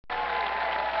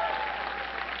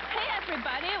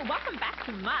everybody. Welcome back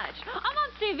to Much. I'm on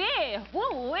TV.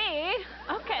 Woo-wee.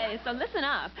 Okay, so listen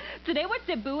up. Today we're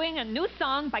debuting a new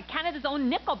song by Canada's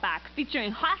own Nickelback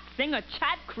featuring hot singer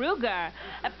Chad Kroeger.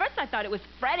 At first I thought it was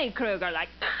Freddy Krueger, like...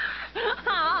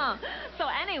 So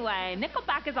anyway,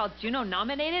 Nickelback is all Juno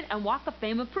nominated and Walk of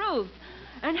Fame approved.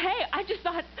 And hey, I just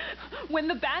thought, when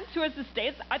the band tours the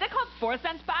States, are they called 4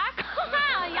 cents back?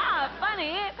 Yeah,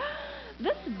 funny.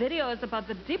 This video is about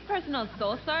the deep personal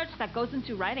soul search that goes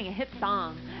into writing a hit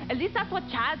song. At least that's what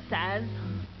Chad says.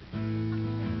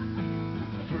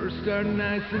 First start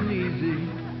nice and easy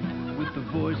with the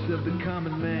voice of the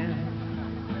common man,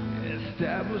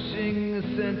 establishing a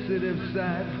sensitive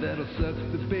side that'll suck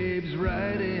the babes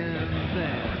right in.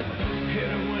 Then hit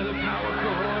 'em with a power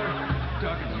chord,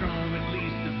 talking strong at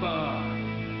least a bar,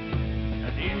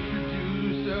 and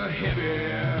introduce a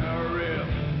heavier riff,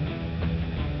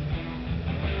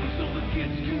 so the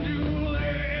kids can do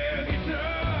their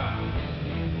guitar.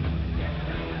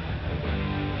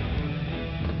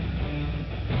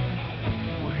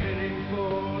 We're heading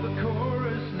for the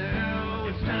chorus now.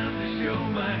 It's time to show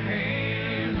my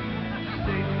hand,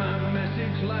 state my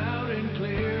message loud and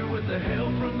clear with the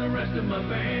help from the rest of my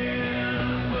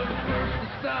band. But first to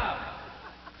stop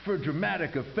for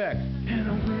dramatic effect and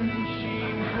a wind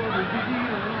machine for the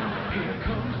video. Here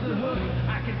comes the hook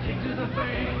I can take to the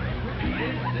bank. Repeat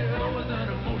it still with an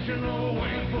emotional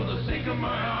wink. For the sake of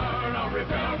my heart, I'll rip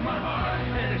out my heart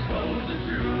and expose the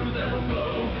truth that will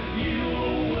blow you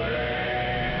away.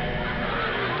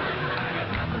 I got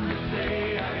nothing to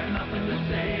say, I got nothing to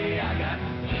say, I got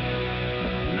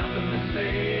nothing to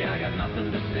say, I got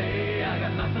nothing to say, I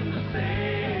got nothing to say.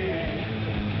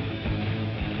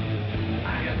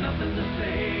 I got nothing to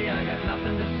say, I got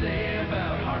nothing to say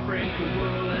about heartbreak, the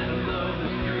world, and love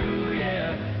is true,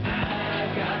 yeah. I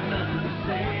got nothing to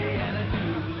say, and I do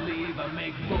believe I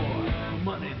make more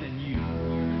money than you.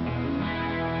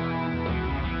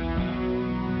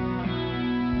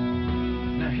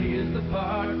 Now here's the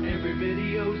part every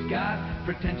video's got,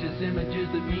 pretentious images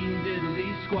that mean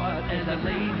diddly squat. As I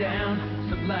lay down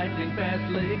some lightning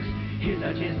fast licks, here's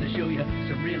our chance to show you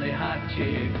some really hot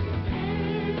chicks.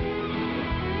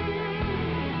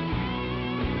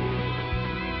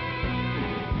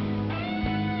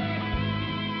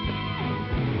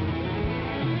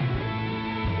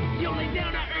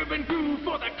 Groove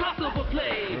for the classical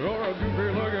play, or a goofy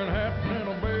looking hat and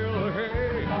a bale of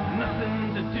hay.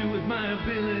 Nothing to do with my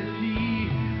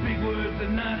ability. Big words are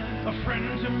not a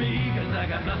friend to me, 'cause I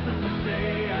got nothing to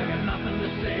say, I got nothing to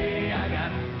say, I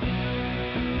got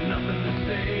nothing to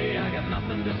say, I got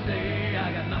nothing to say,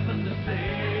 I got nothing to say.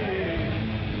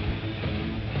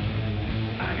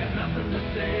 I got nothing to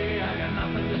say, I got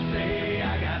nothing to say,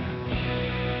 I got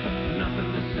nothing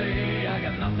to say, I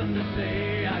got nothing to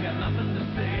say, I got nothing to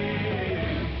say.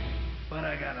 But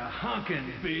I got a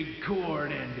honkin' big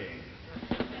chord ending.